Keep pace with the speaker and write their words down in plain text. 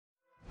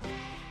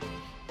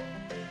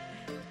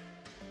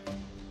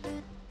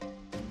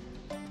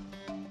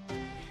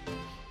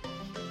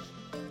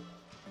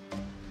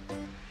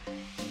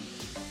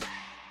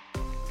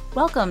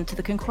Welcome to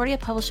the Concordia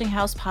Publishing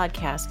House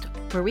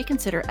podcast, where we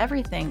consider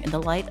everything in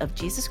the light of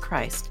Jesus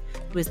Christ,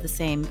 who is the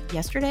same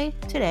yesterday,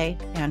 today,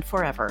 and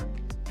forever.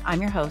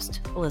 I'm your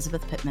host,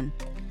 Elizabeth Pittman.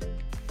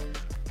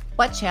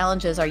 What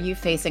challenges are you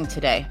facing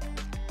today?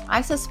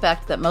 I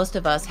suspect that most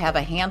of us have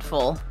a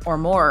handful or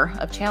more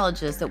of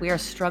challenges that we are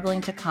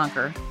struggling to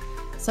conquer.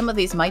 Some of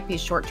these might be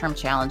short-term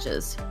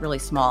challenges, really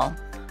small.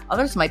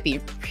 Others might be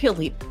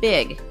really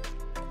big.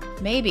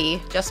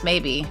 Maybe, just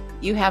maybe,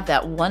 you have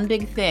that one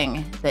big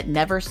thing that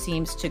never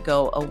seems to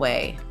go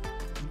away.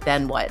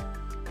 Then what?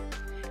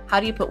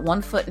 How do you put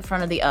one foot in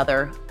front of the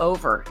other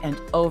over and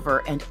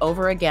over and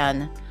over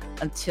again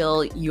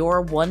until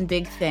your one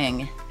big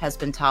thing has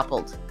been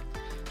toppled?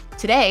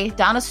 Today,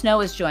 Donna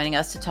Snow is joining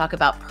us to talk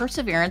about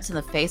perseverance in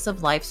the face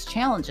of life's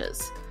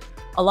challenges.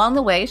 Along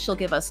the way, she'll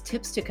give us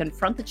tips to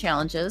confront the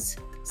challenges,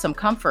 some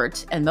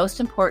comfort, and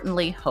most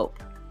importantly,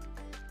 hope.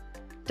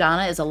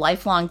 Donna is a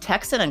lifelong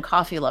Texan and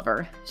coffee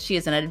lover. She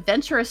is an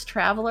adventurous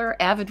traveler,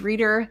 avid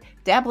reader,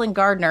 dabbling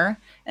gardener,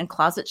 and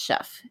closet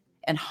chef.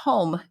 And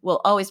home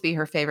will always be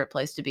her favorite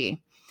place to be.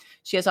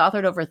 She has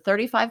authored over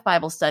 35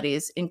 Bible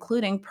studies,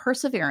 including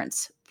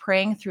Perseverance,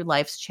 Praying Through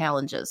Life's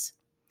Challenges.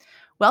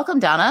 Welcome,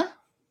 Donna.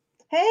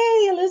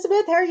 Hey,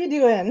 Elizabeth, how are you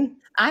doing?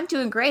 I'm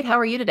doing great. How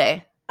are you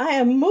today? I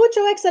am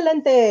mucho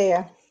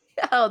excelente.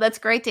 Oh, that's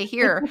great to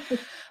hear.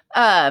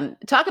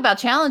 Talk about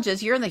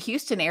challenges. You're in the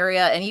Houston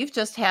area and you've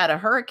just had a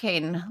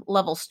hurricane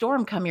level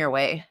storm come your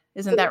way.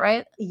 Isn't that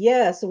right?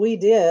 Yes, we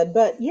did.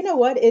 But you know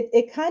what?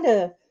 It kind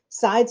of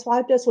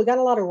sideswiped us. We got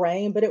a lot of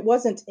rain, but it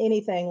wasn't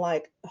anything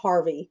like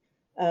Harvey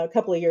a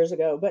couple of years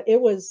ago. But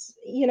it was,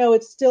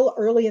 it's still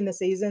early in the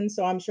season,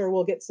 so I'm sure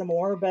we'll get some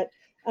more. But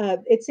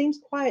it seems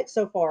quiet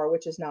so far,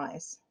 which is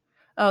nice.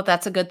 Oh,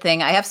 that's a good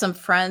thing. I have some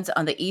friends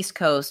on the East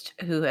Coast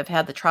who have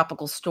had the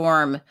tropical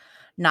storm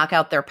knock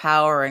out their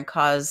power and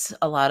cause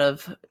a lot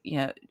of,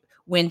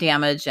 wind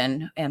damage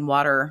and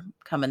water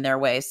coming their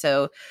way.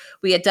 So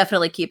we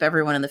definitely keep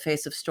everyone in the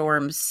face of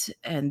storms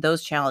and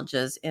those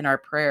challenges in our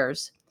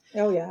prayers.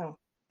 Oh, yeah.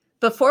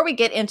 Before we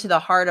get into the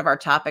heart of our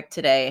topic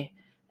today,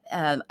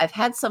 I've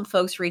had some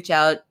folks reach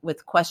out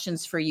with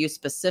questions for you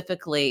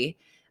specifically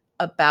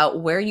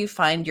about where you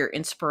find your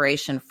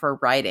inspiration for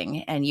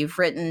writing. And you've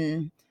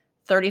written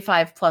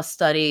 35 plus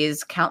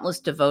studies, countless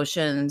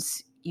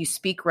devotions. You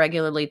speak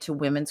regularly to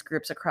women's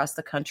groups across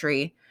the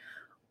country.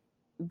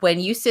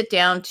 When you sit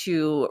down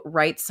to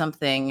write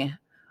something,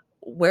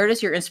 where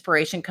does your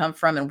inspiration come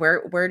from, and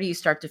where do you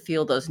start to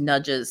feel those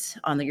nudges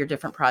on your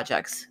different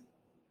projects?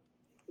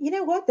 You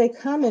know what? They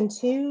come in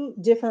two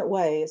different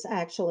ways,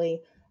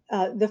 actually.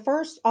 The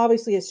first,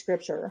 obviously, is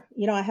scripture.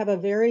 I have a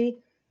very,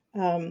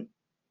 I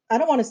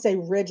don't want to say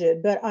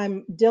rigid, but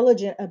I'm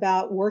diligent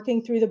about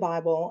working through the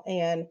Bible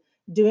and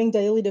doing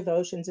daily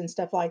devotions and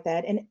stuff like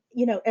that. And,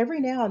 every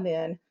now and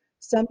then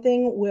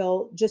something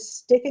will just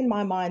stick in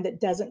my mind that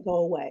doesn't go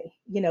away,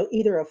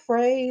 either a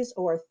phrase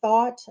or a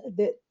thought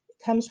that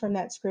comes from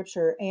that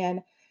scripture,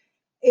 and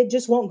it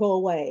just won't go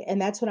away.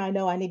 And that's when I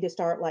know I need to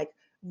start like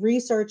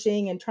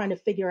researching and trying to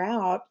figure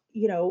out,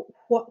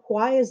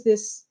 why is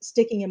this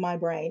sticking in my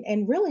brain?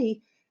 And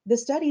really the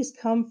studies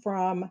come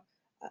from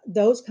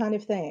those kind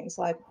of things,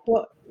 like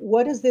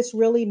what does this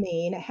really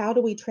mean? How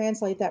do we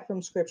translate that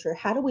from scripture?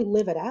 How do we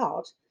live it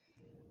out?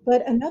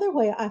 But another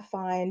way I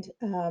find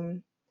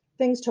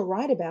things to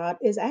write about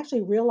is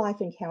actually real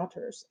life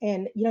encounters.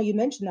 And you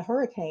mentioned the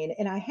hurricane,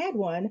 and I had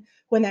one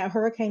when that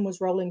hurricane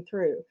was rolling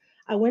through.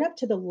 I went up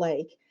to the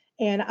lake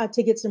and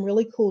to get some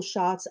really cool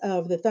shots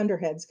of the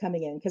thunderheads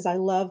coming in, because I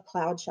love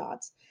cloud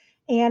shots.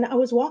 And I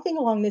was walking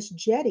along this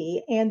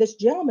jetty, and this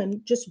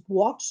gentleman just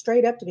walked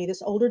straight up to me,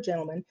 this older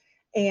gentleman.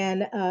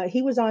 And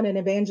he was on an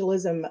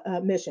evangelism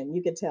mission,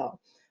 you could tell.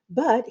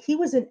 But he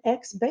was an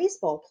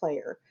ex-baseball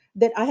player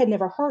that I had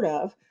never heard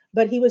of,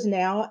 but he was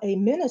now a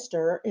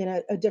minister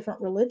in a different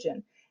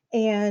religion.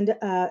 And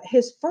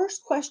his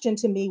first question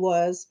to me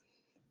was,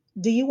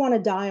 do you want to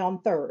die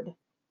on third?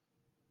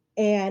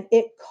 And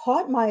it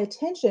caught my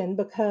attention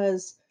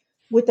because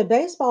with the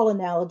baseball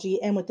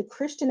analogy and with the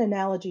Christian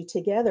analogy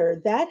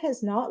together, that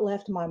has not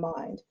left my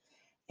mind.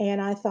 And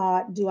I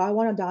thought, do I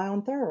want to die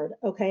on third?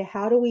 Okay,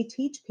 how do we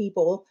teach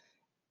people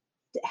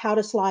how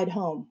to slide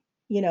home?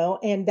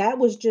 And that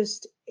was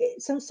just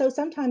so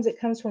sometimes it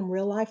comes from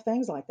real life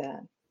things like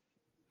that.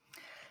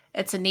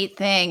 It's a neat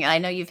thing. I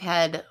know you've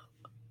had,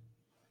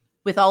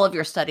 with all of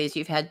your studies,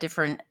 you've had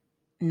different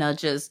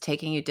nudges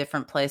taking you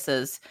different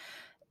places.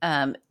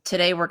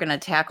 Today, we're going to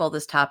tackle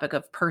this topic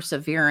of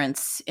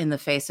perseverance in the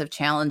face of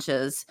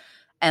challenges.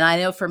 And I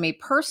know for me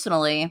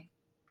personally,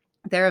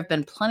 there have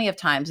been plenty of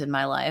times in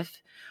my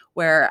life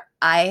where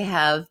I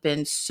have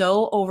been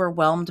so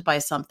overwhelmed by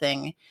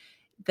something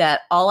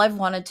that all I've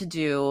wanted to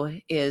do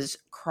is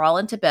crawl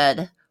into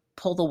bed,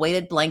 pull the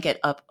weighted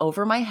blanket up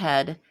over my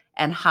head,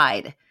 and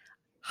hide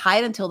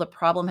until the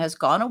problem has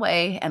gone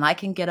away and I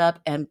can get up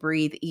and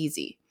breathe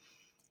easy.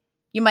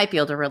 You might be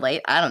able to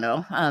relate. I don't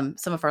know.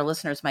 Some of our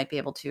listeners might be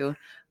able to.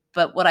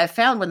 But what I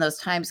found when those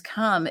times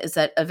come is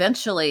that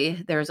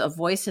eventually there's a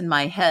voice in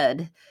my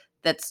head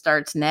that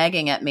starts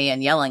nagging at me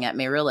and yelling at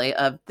me, really,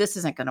 of this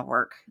isn't going to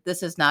work.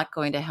 This is not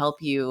going to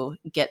help you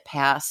get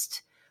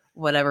past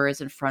whatever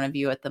is in front of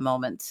you at the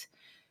moment.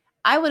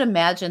 I would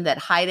imagine that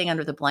hiding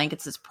under the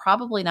blankets is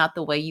probably not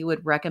the way you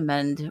would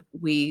recommend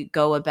we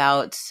go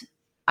about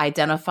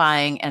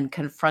identifying and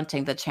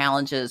confronting the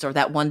challenges or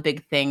that one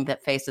big thing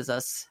that faces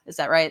us. Is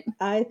that right?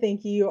 I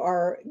think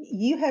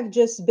you have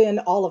just been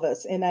all of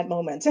us in that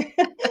moment.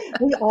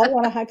 We all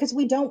want to hide because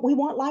we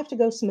want life to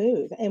go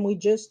smooth, and we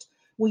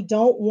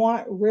don't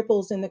want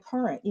ripples in the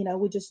current,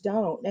 we just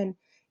don't. And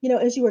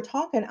as you were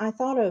talking, I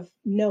thought of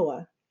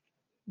Noah,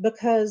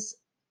 because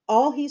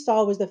all he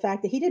saw was the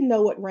fact that he didn't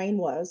know what rain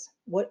was.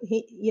 What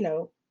he,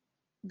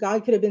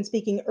 God could have been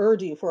speaking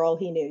Urdu for all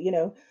he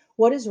knew,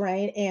 what is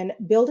rain? And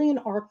building an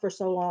ark for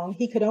so long,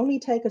 he could only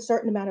take a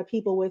certain amount of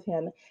people with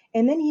him.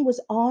 And then he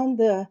was on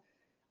the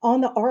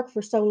ark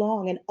for so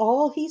long, and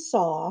all he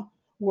saw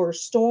were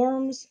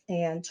storms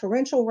and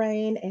torrential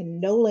rain and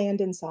no land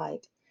in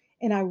sight.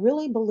 And I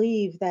really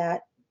believe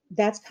that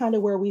that's kind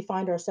of where we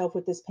find ourselves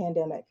with this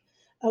pandemic.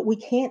 We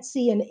can't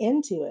see an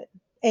end to it,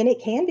 and it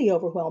can be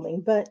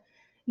overwhelming. But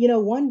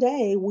one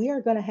day we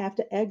are going to have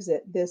to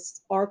exit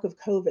this arc of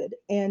COVID,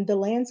 and the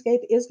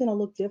landscape is going to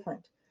look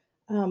different.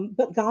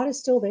 But God is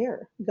still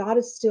there. God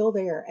is still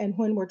there. And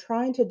when we're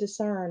trying to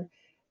discern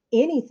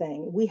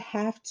anything, we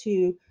have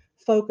to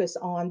focus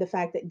on the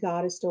fact that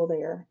God is still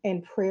there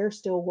and prayer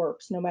still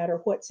works no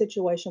matter what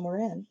situation we're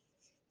in.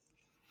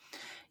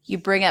 You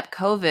bring up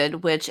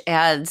COVID, which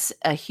adds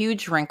a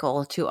huge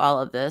wrinkle to all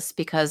of this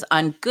because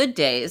on good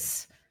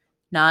days,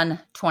 non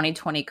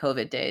 2020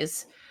 COVID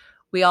days,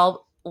 we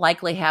all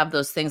likely have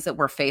those things that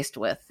we're faced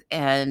with.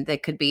 And they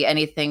could be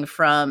anything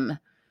from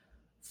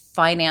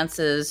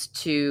finances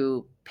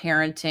to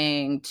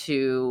parenting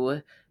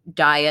to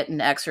diet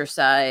and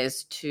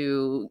exercise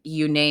to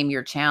you name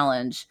your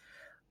challenge.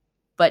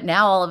 But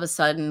now all of a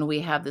sudden we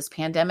have this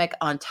pandemic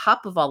on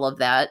top of all of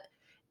that.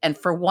 And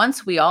for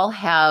once, we all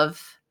have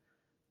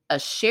a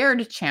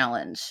shared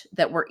challenge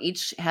that we're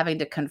each having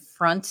to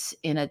confront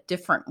in a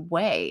different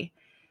way.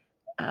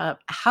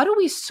 How do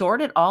we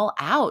sort it all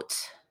out?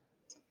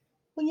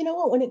 Well, you know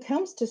what? When it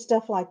comes to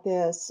stuff like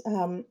this,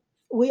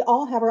 we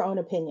all have our own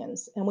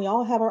opinions and we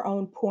all have our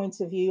own points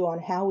of view on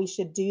how we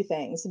should do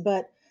things.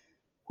 But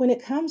when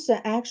it comes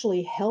to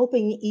actually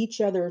helping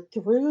each other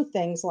through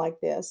things like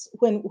this,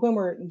 when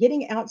we're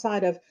getting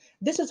outside of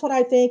this is what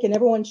I think and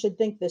everyone should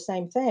think the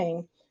same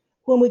thing,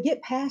 when we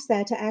get past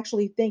that to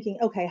actually thinking,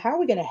 okay, how are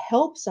we going to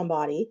help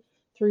somebody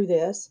through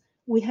this?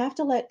 We have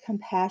to let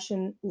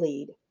compassion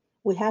lead.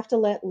 We have to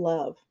let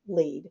love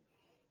lead,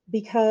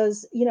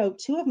 because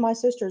two of my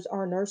sisters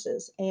are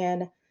nurses,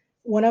 and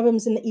one of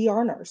them's an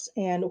ER nurse,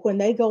 and when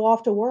they go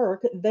off to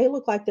work they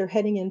look like they're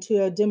heading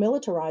into a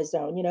demilitarized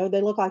zone.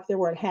 They look like they're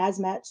wearing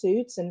hazmat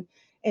suits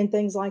and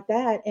things like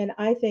that. And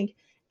I think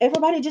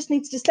everybody just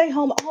needs to stay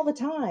home all the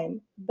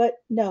time, but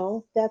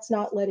no, that's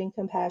not letting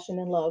compassion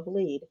and love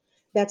lead.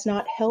 That's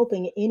not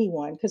helping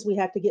anyone, because we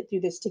have to get through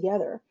this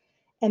together.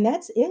 And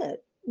that's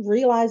it,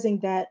 realizing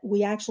that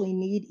we actually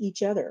need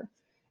each other.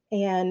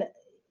 And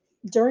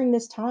during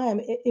this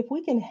time, if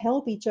we can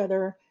help each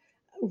other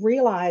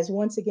realize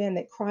once again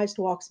that Christ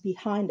walks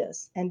behind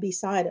us and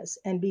beside us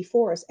and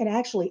before us, and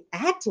actually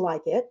act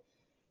like it,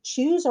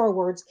 choose our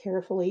words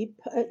carefully.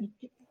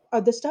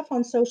 The stuff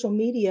on social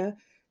media,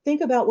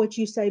 think about what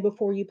you say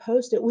before you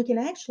post it. We can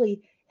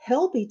actually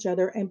help each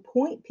other and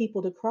point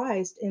people to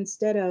Christ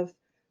instead of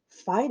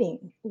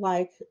fighting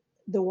like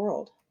the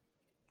world.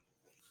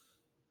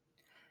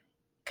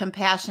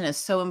 Compassion is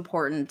so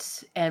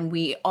important and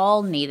we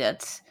all need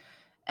it.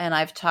 And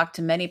I've talked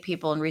to many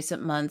people in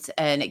recent months,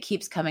 and it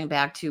keeps coming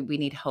back to we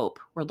need hope.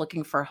 We're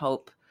looking for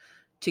hope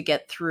to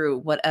get through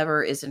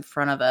whatever is in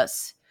front of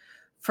us.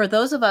 For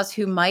those of us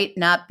who might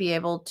not be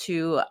able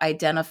to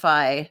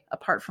identify,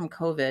 apart from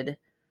COVID,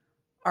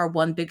 our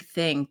one big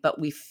thing, but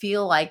we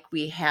feel like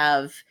we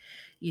have,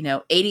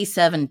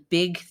 87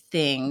 big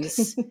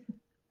things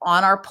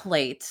on our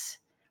plate,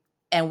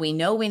 and we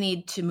know we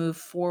need to move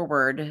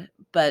forward,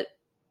 but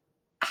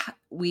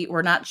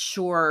we're not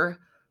sure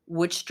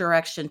which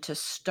direction to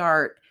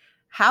start.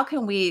 How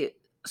can we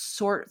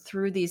sort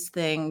through these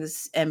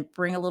things and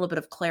bring a little bit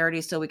of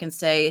clarity so we can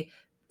say,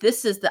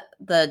 this is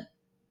the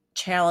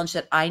challenge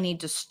that I need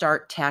to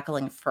start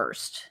tackling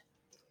first?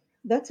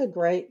 That's a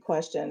great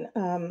question.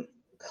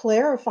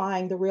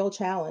 Clarifying the real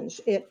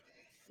challenge,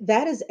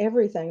 that is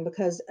everything,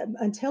 because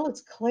until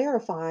it's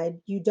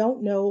clarified, you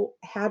don't know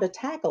how to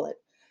tackle it.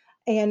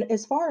 And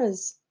as far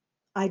as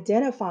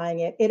identifying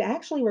it, it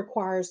actually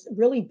requires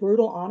really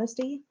brutal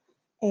honesty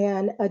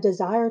and a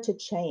desire to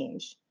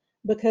change,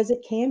 because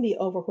it can be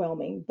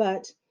overwhelming.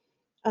 But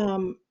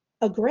um,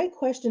 a great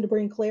question to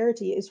bring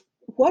clarity is,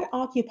 what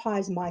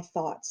occupies my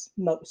thoughts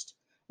most?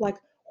 Like,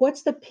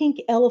 what's the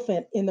pink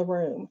elephant in the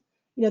room?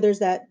 There's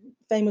that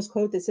famous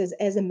quote that says,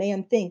 as a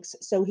man thinks,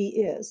 so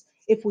he is.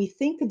 If we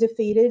think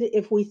defeated,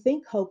 if we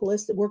think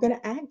hopeless, we're going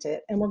to act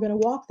it and we're going to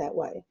walk that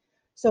way.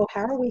 So,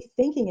 how are we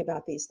thinking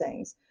about these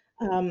things?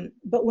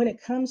 But when it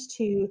comes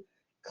to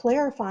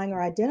clarifying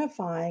or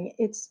identifying,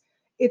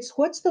 It's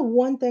what's the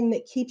one thing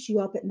that keeps you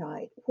up at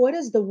night? What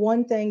is the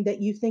one thing that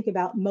you think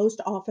about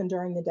most often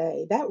during the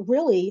day? That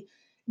really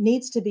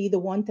needs to be the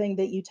one thing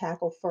that you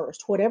tackle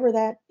first, whatever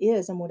that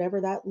is and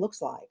whatever that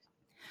looks like.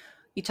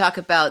 You talk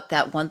about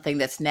that one thing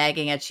that's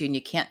nagging at you and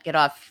you can't get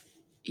off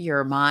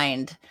your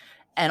mind.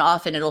 And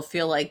often it'll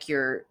feel like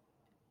you're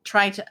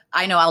trying to,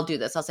 I know I'll do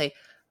this. I'll say,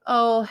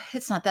 oh,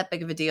 it's not that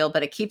big of a deal,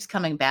 but it keeps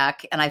coming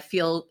back. And I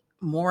feel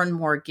more and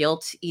more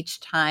guilt each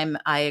time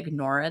I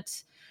ignore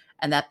it.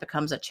 And that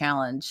becomes a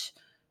challenge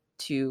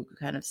to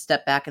kind of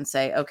step back and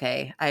say,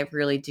 okay, I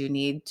really do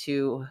need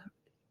to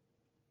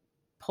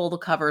pull the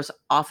covers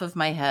off of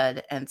my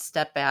head and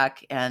step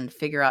back and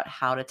figure out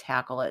how to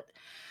tackle it.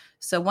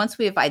 So once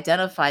we've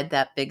identified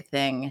that big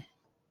thing,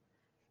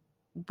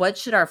 what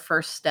should our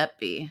first step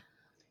be?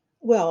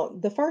 Well,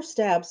 the first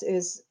steps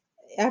is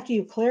after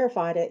you've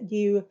clarified it,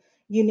 you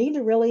need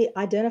to really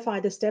identify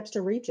the steps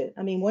to reach it.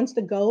 I mean, once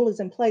the goal is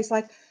in place,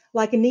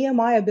 like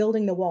Nehemiah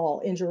building the wall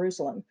in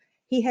Jerusalem,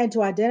 he had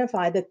to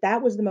identify that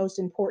that was the most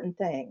important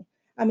thing.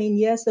 I mean,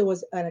 yes, there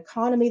was an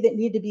economy that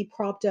needed to be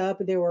propped up,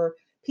 there were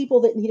people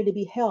that needed to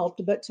be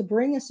helped, but to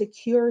bring a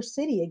secure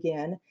city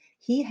again,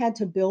 he had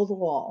to build the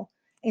wall.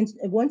 And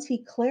once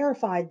he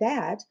clarified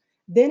that,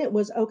 then it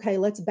was okay,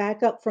 let's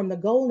back up from the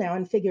goal now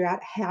and figure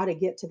out how to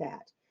get to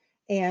that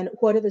and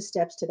what are the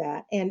steps to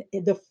that. And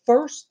the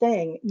first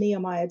thing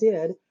Nehemiah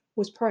did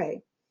was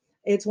pray.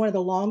 It's one of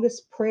the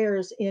longest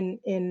prayers in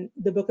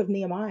the book of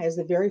Nehemiah, is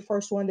the very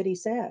first one that he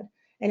said,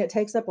 and it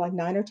takes up like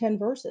 9 or 10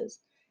 verses.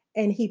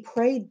 And he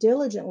prayed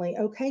diligently.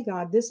 Okay,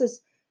 God, this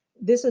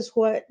is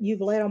what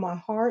you've laid on my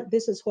heart.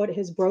 This is what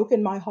has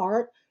broken my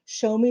heart.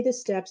 Show me the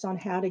steps on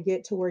how to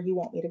get to where you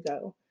want me to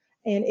go.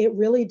 And it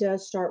really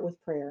does start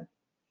with prayer.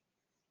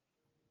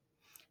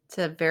 It's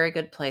a very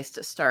good place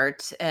to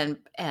start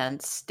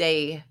and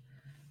stay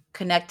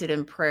connected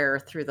in prayer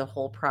through the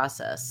whole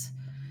process.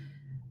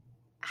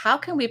 How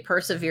can we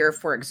persevere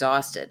if we're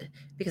exhausted?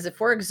 Because if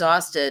we're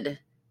exhausted,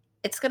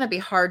 it's going to be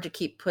hard to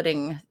keep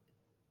putting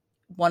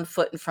one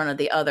foot in front of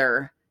the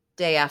other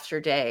day after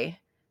day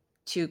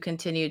to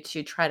continue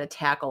to try to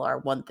tackle our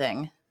one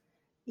thing.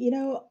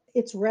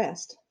 It's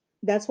rest.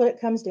 That's what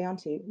it comes down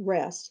to,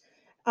 rest.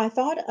 I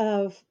thought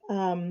of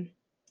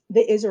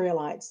the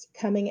Israelites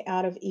coming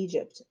out of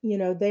Egypt.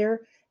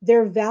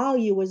 Their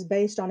value was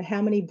based on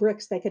how many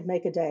bricks they could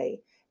make a day.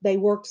 They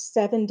worked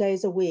 7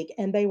 days a week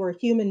and they were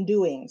human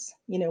doings.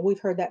 We've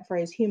heard that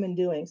phrase, human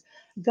doings.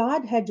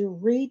 God had to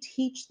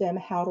reteach them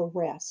how to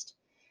rest.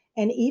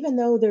 And even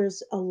though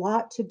there's a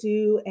lot to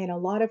do and a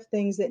lot of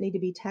things that need to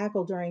be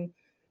tackled during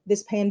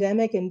this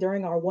pandemic and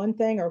during our one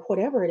thing or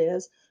whatever it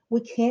is,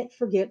 we can't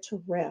forget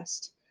to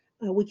rest.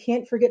 We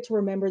can't forget to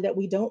remember that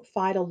we don't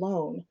fight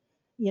alone,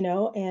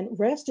 and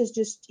rest is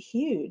just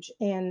huge.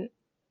 And,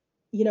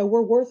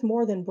 we're worth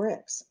more than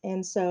bricks.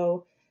 And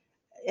so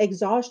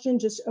exhaustion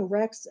just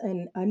erects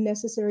an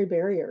unnecessary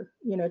barrier,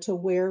 to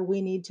where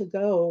we need to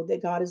go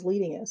that God is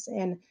leading us.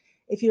 And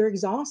if you're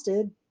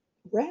exhausted,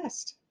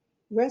 rest,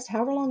 rest,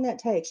 however long that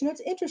takes. It's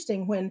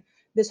interesting when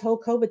this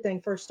whole COVID thing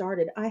first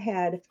started, I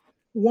had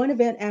one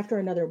event after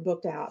another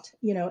booked out,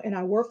 and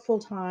I work full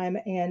time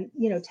and,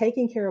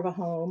 taking care of a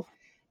home.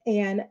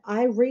 And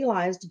I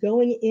realized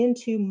going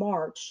into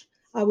March,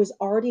 I was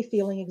already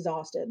feeling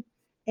exhausted.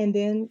 And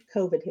then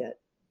COVID hit.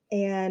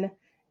 And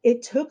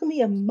it took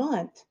me a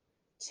month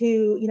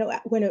to,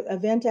 when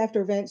event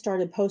after event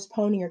started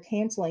postponing or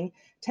canceling,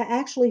 to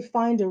actually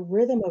find a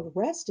rhythm of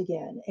rest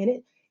again.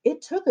 And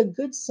it took a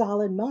good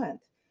solid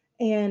month.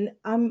 And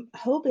I'm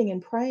hoping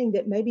and praying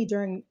that maybe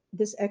during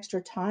this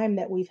extra time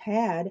that we've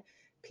had,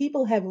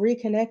 people have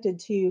reconnected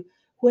to,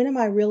 when am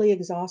I really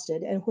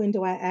exhausted and when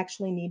do I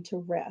actually need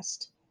to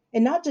rest?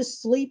 And not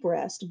just sleep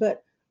rest,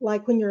 but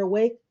like when you're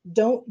awake,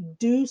 don't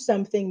do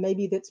something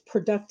maybe that's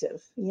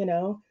productive.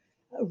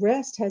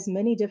 Rest has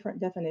many different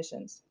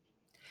definitions.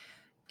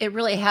 It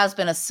really has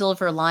been a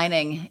silver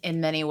lining in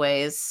many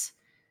ways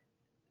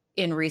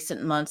in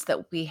recent months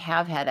that we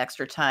have had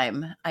extra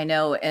time. I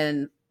know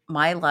in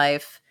my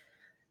life,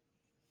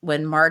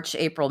 when March,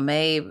 April,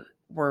 May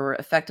were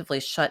effectively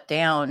shut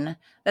down,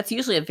 that's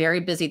usually a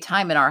very busy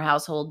time in our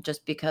household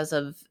just because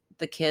of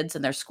the kids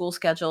and their school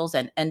schedules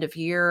and end of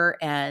year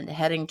and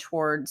heading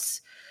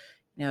towards,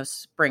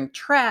 spring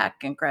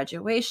track and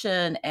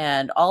graduation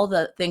and all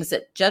the things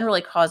that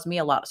generally cause me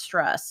a lot of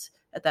stress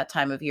at that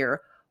time of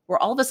year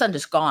were all of a sudden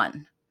just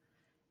gone.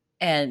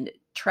 And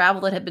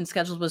travel that had been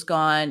scheduled was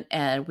gone,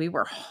 and we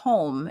were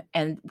home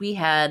and we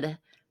had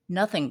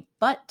nothing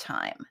but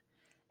time.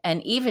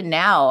 And even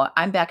now,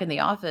 I'm back in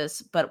the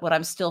office, but what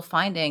I'm still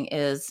finding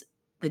is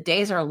the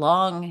days are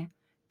long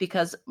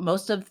because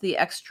most of the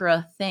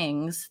extra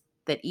things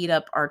that eat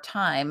up our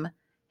time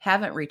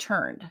haven't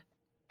returned.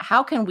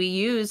 How can we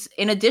use,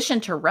 in addition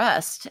to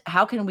rest,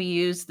 how can we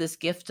use this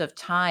gift of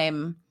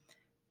time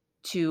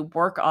to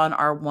work on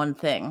our one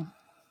thing?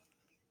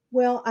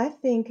 Well, I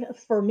think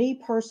for me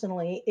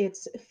personally,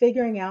 it's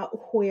figuring out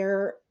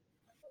where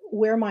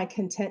my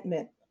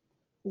contentment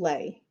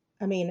lay.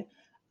 I mean,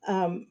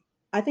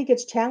 I think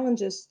it's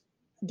challenges.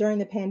 during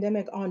the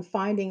pandemic on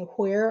finding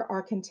where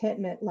our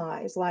contentment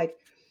lies. Like,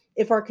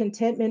 if our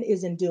contentment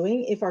is in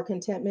doing, if our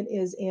contentment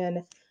is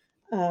in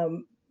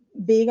um,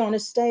 being on a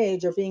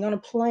stage or being on a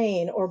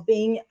plane or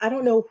being, I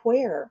don't know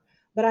where,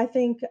 but I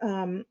think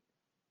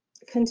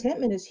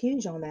contentment is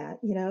huge on that.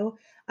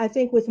 I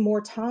think with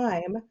more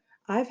time,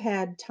 I've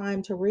had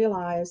time to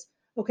realize,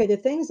 okay, the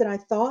things that I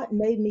thought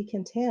made me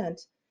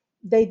content,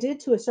 they did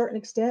to a certain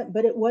extent,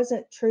 but it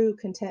wasn't true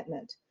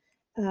contentment.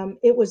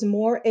 It was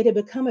more, it had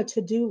become a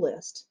to-do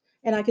list.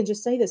 And I can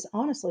just say this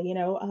honestly,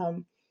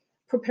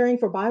 preparing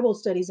for Bible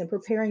studies and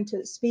preparing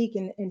to speak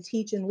and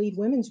teach and lead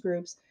women's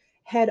groups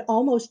had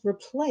almost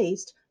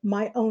replaced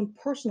my own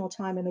personal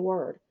time in the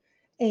Word.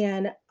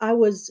 And I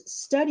was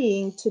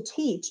studying to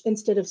teach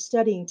instead of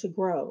studying to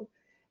grow.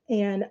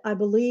 And I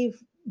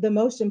believe the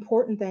most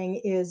important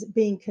thing is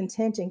being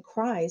content in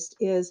Christ,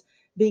 is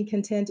being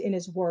content in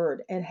His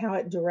Word and how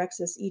it directs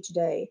us each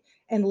day,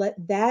 and let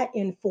that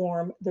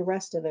inform the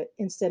rest of it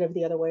instead of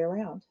the other way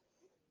around.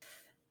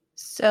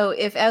 So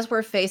if as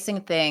we're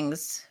facing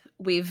things,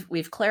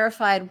 we've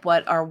clarified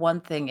what our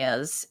one thing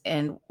is,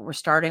 and we're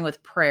starting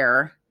with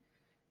prayer.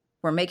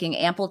 We're making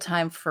ample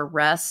time for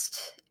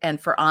rest and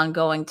for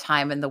ongoing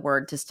time in the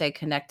Word to stay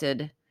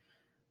connected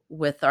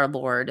with our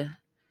Lord.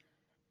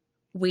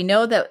 We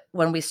know that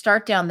when we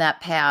start down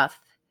that path,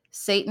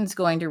 Satan's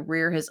going to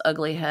rear his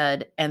ugly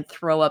head and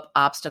throw up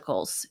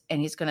obstacles, and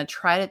he's going to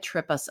try to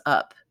trip us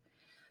up.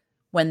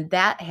 When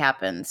that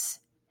happens,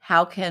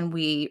 how can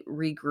we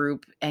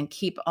regroup and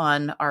keep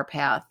on our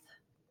path?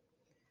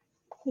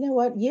 You know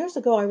what? Years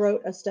ago, I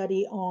wrote a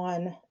study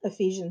on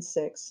Ephesians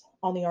 6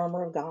 on the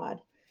armor of God.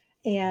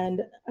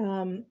 And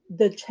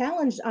the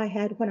challenge I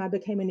had when I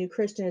became a new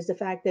Christian is the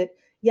fact that,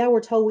 yeah,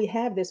 we're told we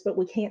have this, but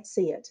we can't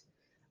see it.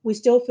 We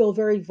still feel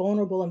very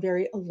vulnerable and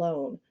very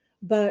alone.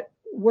 But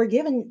we're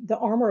given the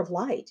armor of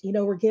light,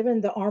 we're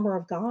given the armor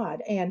of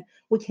God. And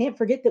we can't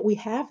forget that we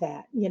have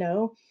that.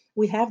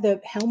 We have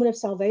the helmet of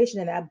salvation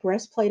and that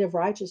breastplate of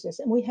righteousness,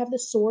 and we have the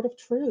sword of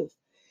truth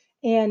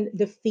and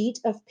the feet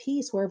of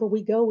peace. Wherever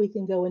we go, we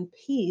can go in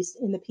peace,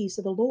 in the peace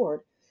of the Lord.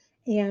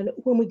 And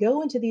when we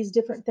go into these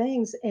different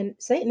things, and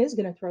Satan is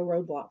going to throw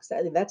roadblocks,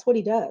 that's what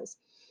he does.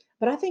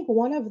 But I think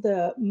one of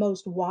the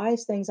most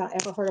wise things I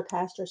ever heard a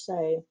pastor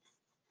say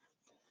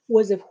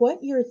was, if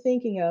what you're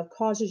thinking of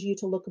causes you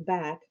to look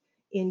back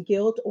in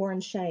guilt or in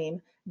shame,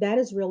 that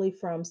is really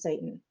from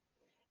Satan.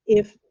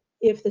 If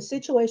the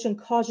situation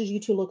causes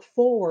you to look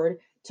forward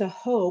to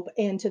hope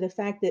and to the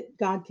fact that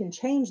God can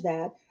change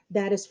that,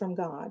 that is from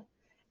God.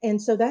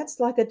 And so that's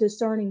like a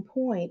discerning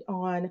point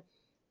on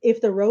if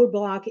the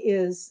roadblock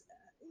is,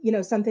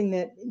 something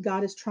that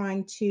God is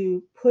trying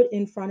to put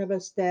in front of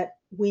us, that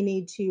we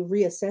need to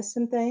reassess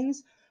some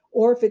things,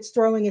 or if it's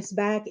throwing us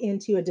back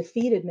into a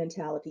defeated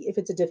mentality. If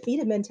it's a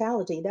defeated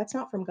mentality, that's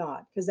not from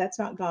God, because that's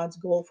not God's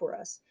goal for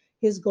us.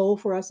 His goal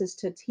for us is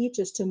to teach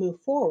us to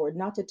move forward,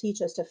 not to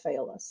teach us to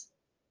fail us.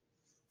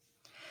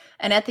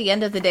 And at the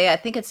end of the day, I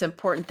think it's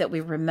important that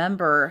we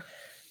remember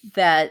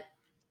that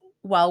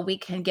while we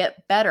can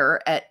get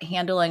better at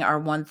handling our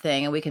one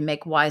thing and we can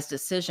make wise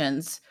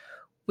decisions,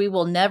 we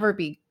will never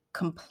be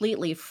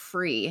completely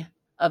free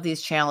of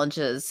these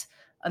challenges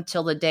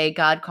until the day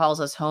God calls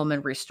us home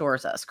and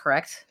restores us,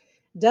 correct?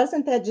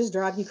 Doesn't that just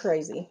drive you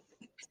crazy?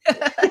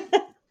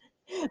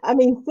 I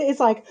mean,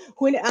 it's like,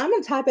 when I'm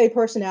a type A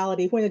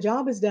personality, when a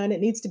job is done, it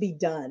needs to be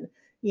done,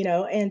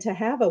 and to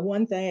have a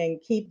one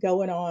thing keep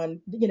going on,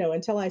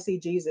 until I see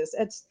Jesus,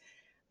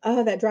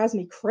 that drives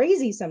me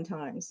crazy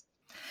sometimes.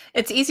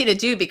 It's easy to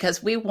do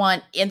because we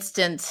want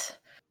instant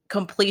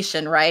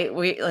completion, right?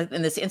 We, like,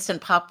 in this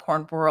instant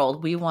popcorn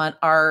world, we want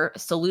our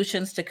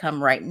solutions to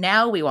come right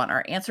now. We want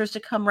our answers to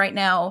come right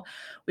now.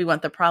 We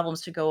want the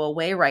problems to go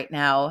away right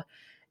now.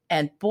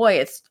 And boy,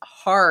 it's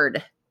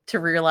hard to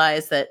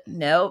realize that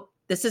no,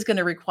 this is going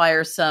to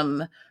require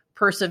some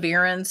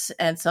perseverance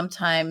and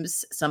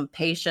sometimes some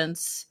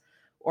patience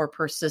or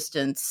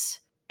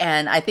persistence.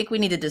 And I think we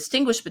need to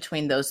distinguish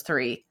between those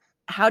three.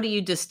 How do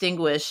you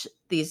distinguish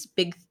these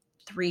big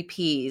three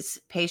P's: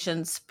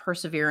 patience,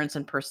 perseverance,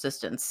 and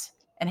persistence?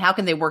 And how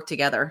can they work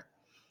together?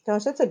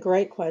 Gosh, that's a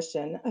great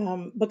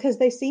question, because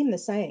they seem the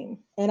same.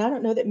 And I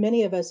don't know that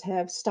many of us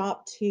have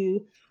stopped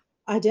to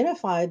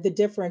identify the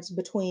difference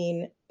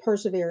between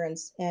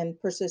perseverance and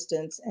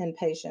persistence and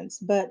patience.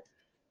 But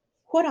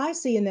what I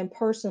see in them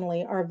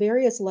personally are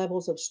various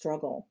levels of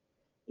struggle.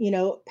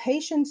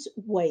 Patience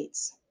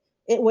waits.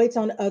 It waits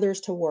on others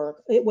to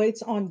work. It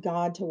waits on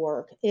God to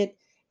work.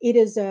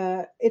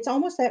 It's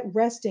almost that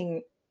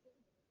resting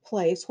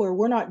place where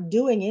we're not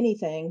doing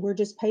anything. We're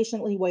just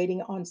patiently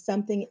waiting on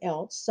something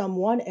else,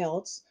 someone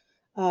else,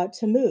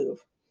 to move.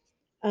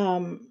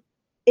 Um,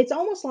 it's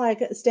almost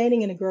like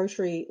standing in a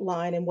grocery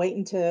line and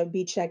waiting to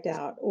be checked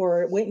out,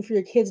 or waiting for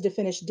your kids to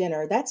finish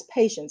dinner. That's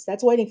patience.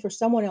 That's waiting for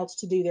someone else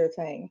to do their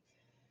thing.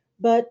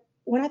 But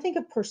when I think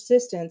of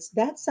persistence,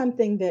 that's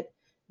something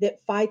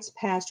that fights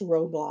past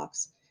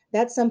roadblocks.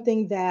 That's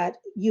something that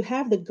you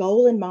have the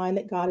goal in mind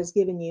that God has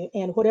given you,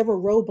 and whatever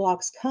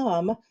roadblocks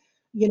come,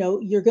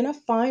 you're going to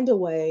find a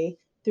way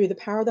through the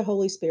power of the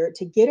Holy Spirit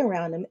to get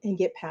around them and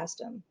get past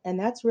them. And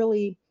that's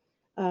really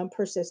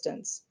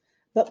persistence.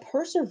 But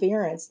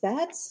perseverance,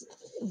 that's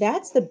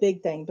the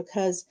big thing,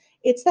 because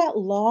it's that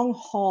long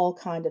haul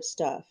kind of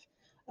stuff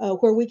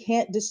where we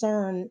can't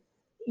discern,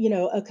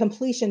 a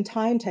completion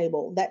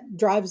timetable that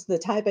drives the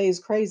type A's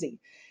crazy.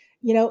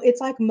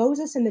 It's like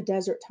Moses in the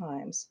desert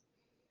times.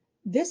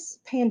 This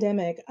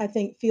pandemic, I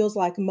think, feels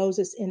like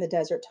Moses in the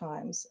desert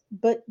times,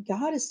 but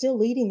God is still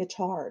leading the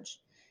charge.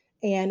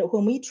 And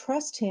when we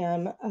trust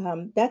Him,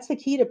 that's the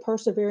key to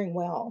persevering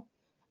well.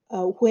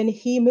 When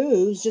He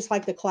moves, just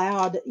like the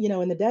cloud,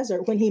 in the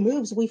desert, when He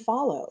moves, we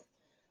follow.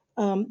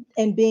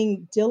 And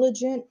being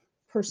diligent,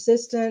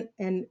 persistent,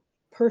 and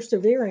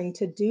persevering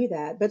to do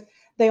that. But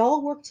they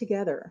all work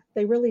together.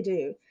 They really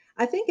do.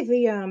 I think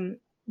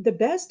the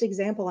best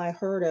example I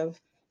heard of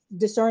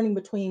discerning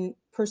between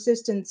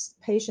persistence,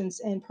 patience,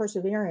 and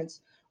perseverance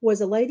was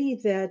a lady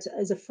that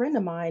is a friend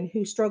of mine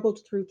who struggled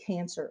through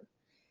cancer.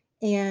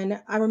 And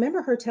I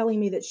remember her telling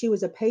me that she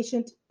was a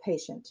patient,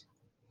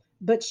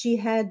 but she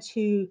had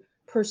to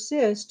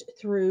persist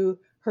through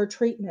her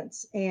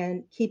treatments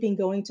and keeping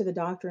going to the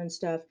doctor and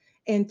stuff.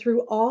 And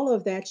through all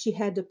of that, she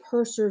had to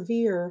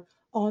persevere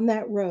on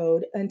that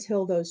road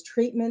until those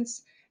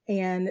treatments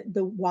and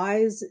the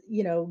wise,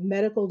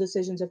 medical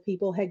decisions of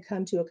people had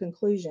come to a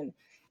conclusion.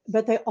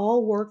 But they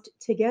all worked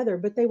together,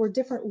 but they were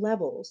different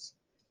levels.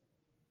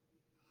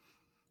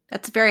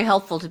 That's very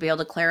helpful to be able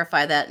to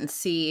clarify that and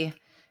see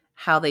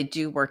how they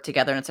do work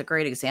together. And it's a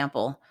great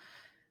example.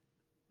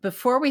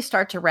 Before we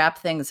start to wrap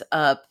things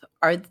up,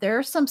 are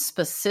there some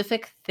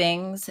specific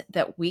things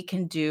that we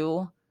can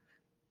do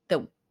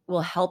that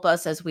will help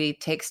us as we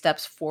take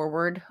steps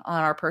forward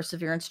on our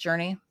perseverance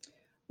journey?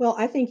 Well,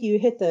 I think you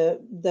hit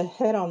the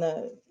head on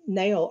the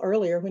nail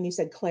earlier when you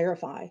said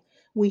clarify.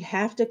 We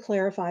have to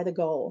clarify the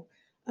goal.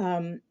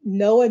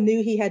 Noah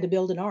knew he had to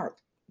build an ark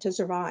to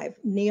survive.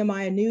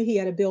 Nehemiah knew he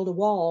had to build a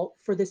wall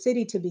for the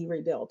city to be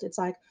rebuilt. It's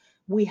like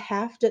we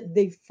have to,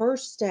 the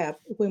first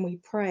step when we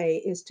pray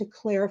is to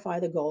clarify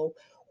the goal.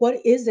 What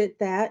is it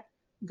that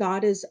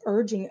God is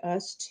urging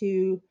us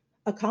to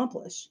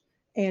accomplish?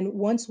 And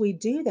once we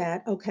do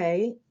that,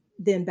 okay,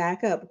 then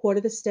back up. What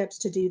are the steps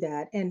to do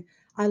that? And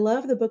I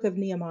love the book of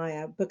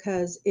Nehemiah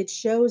because it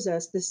shows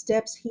us the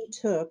steps he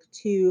took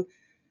to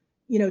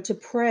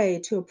pray,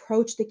 to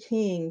approach the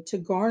king, to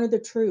garner the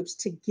troops,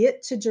 to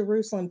get to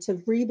Jerusalem,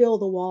 to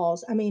rebuild the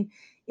walls. I mean,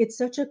 it's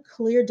such a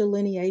clear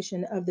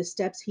delineation of the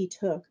steps he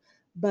took.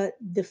 But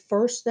the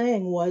first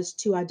thing was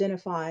to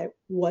identify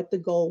what the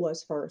goal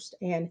was first.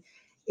 And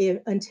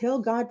until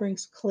God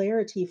brings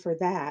clarity for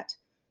that,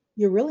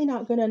 you're really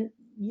not going to,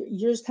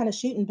 you're just kind of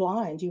shooting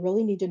blind. You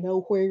really need to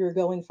know where you're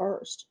going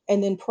first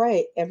and then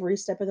pray every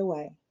step of the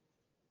way.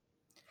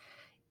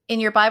 In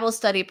your Bible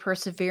study,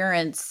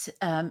 Perseverance,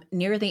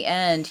 near the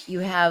end, you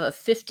have a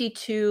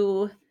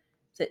 52-day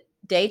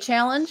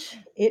challenge?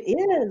 It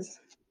is.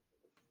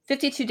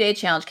 52-day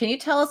challenge. Can you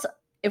tell us,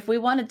 if we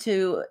wanted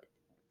to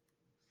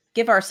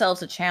give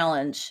ourselves a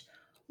challenge,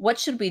 what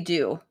should we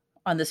do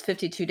on this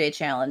 52-day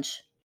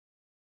challenge?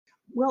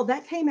 Well,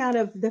 that came out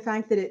of the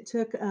fact that it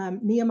took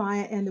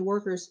Nehemiah and the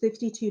workers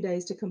 52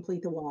 days to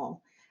complete the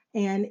wall.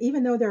 And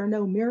even though there are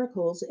no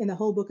miracles in the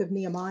whole book of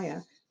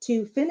Nehemiah,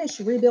 to finish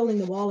rebuilding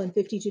the wall in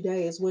 52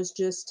 days was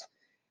just,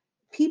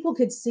 people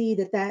could see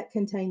that that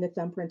contained the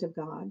thumbprint of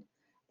God.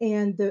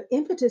 And the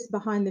impetus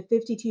behind the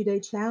 52-day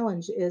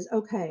challenge is,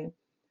 okay,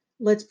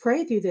 let's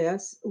pray through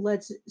this.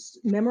 Let's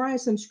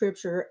memorize some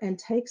scripture and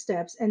take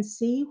steps and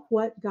see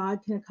what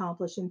God can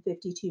accomplish in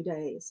 52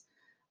 days.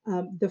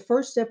 The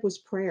first step was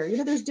prayer.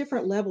 There's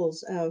different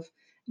levels of,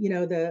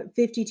 the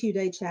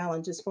 52-day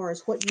challenge as far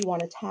as what you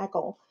want to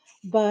tackle.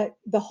 But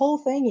the whole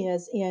thing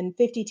is in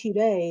 52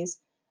 days,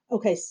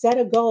 okay, set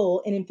a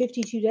goal. And in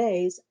 52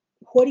 days,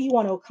 what do you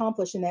want to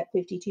accomplish in that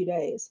 52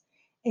 days?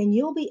 And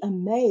you'll be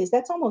amazed.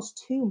 That's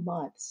almost 2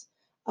 months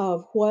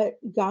of what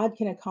God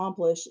can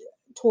accomplish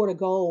toward a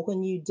goal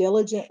when you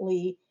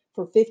diligently,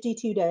 for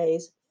 52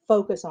 days,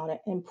 focus on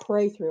it and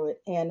pray through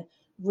it and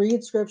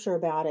read scripture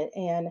about it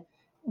and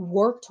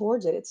work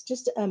towards it. It's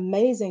just an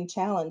amazing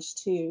challenge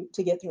to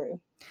get through.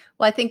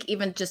 Well, I think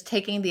even just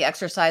taking the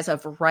exercise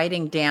of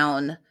writing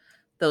down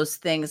those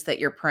things that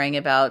you're praying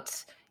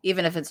about,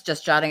 even if it's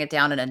just jotting it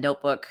down in a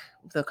notebook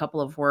with a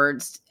couple of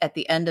words, at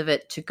the end of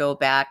it, to go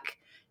back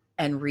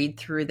and read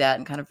through that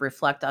and kind of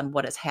reflect on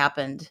what has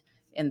happened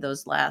in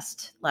those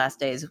last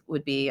days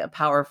would be a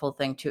powerful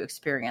thing to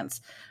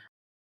experience.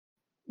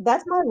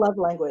 That's my love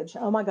language.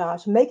 Oh my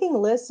gosh, making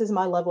lists is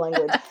my love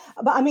language.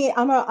 But I mean,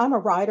 I'm a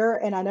writer,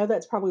 and I know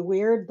that's probably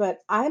weird, but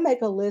I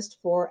make a list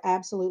for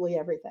absolutely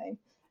everything.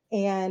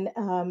 And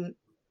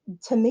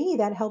to me,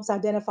 that helps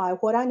identify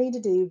what I need to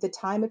do, the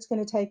time it's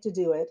going to take to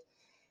do it.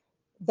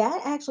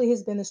 That actually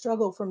has been the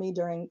struggle for me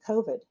during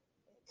COVID,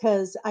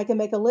 because I can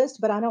make a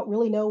list, but I don't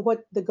really know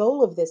what the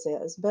goal of this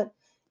is. But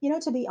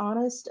to be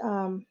honest,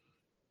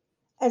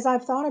 as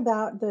I've thought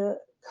about the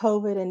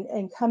COVID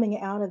and coming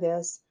out of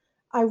this,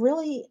 I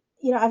really,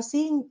 I've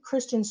seen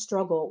Christians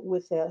struggle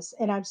with this,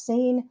 and I've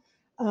seen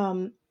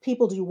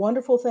people do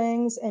wonderful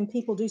things and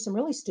people do some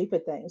really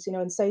stupid things,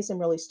 and say some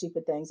really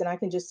stupid things. And I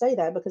can just say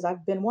that because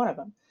I've been one of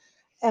them.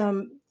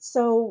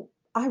 So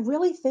I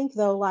really think,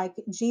 though, like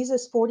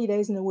Jesus, 40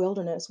 days in the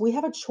wilderness, we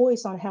have a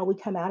choice on how we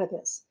come out of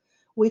this.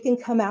 We can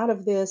come out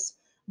of this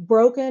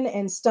broken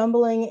and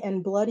stumbling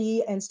and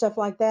bloody and stuff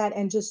like that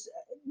and just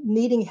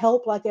needing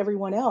help like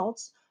everyone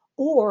else,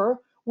 or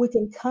we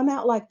can come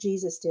out like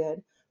Jesus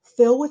did,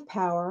 filled with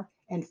power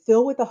and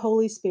filled with the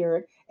Holy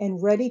Spirit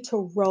and ready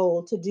to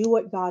roll to do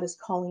what God is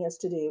calling us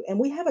to do. And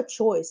we have a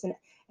choice.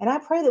 And I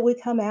pray that we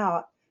come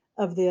out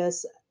of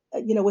this,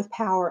 with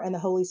power and the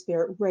Holy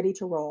Spirit ready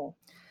to roll.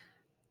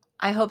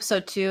 I hope so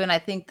too. And I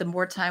think the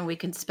more time we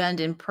can spend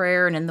in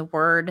prayer and in the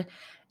word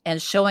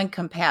and showing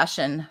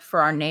compassion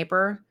for our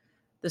neighbor,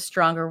 the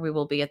stronger we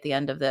will be at the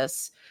end of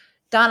this.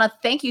 Donna,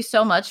 thank you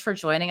so much for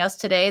joining us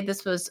today.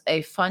 This was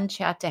a fun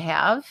chat to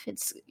have.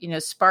 It's,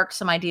 sparked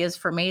some ideas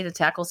for me to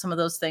tackle some of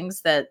those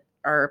things that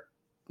are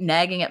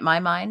nagging at my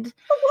mind.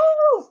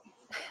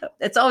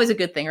 It's always a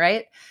good thing,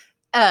 right?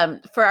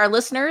 For our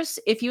listeners,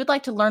 if you would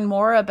like to learn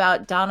more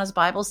about Donna's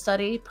Bible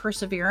study,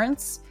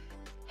 Perseverance,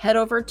 head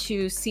over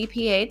to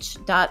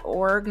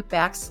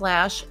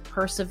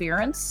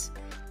cph.org/perseverance.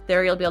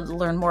 There you'll be able to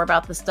learn more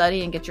about the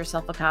study and get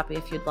yourself a copy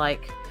if you'd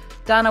like.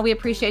 Donna, we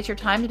appreciate your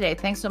time today.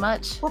 Thanks so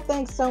much. Well,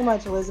 thanks so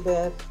much,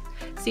 Elizabeth.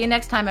 See you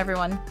next time,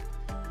 everyone.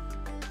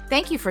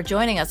 Thank you for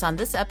joining us on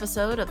this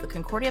episode of the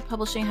Concordia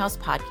Publishing House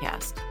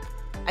podcast.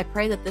 I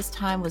pray that this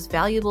time was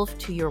valuable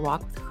to your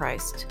walk with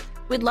Christ.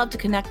 We'd love to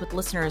connect with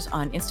listeners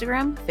on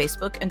Instagram,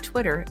 Facebook, and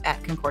Twitter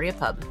at Concordia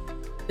Pub.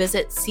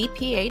 Visit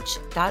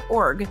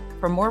cph.org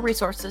for more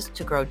resources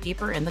to grow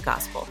deeper in the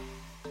gospel.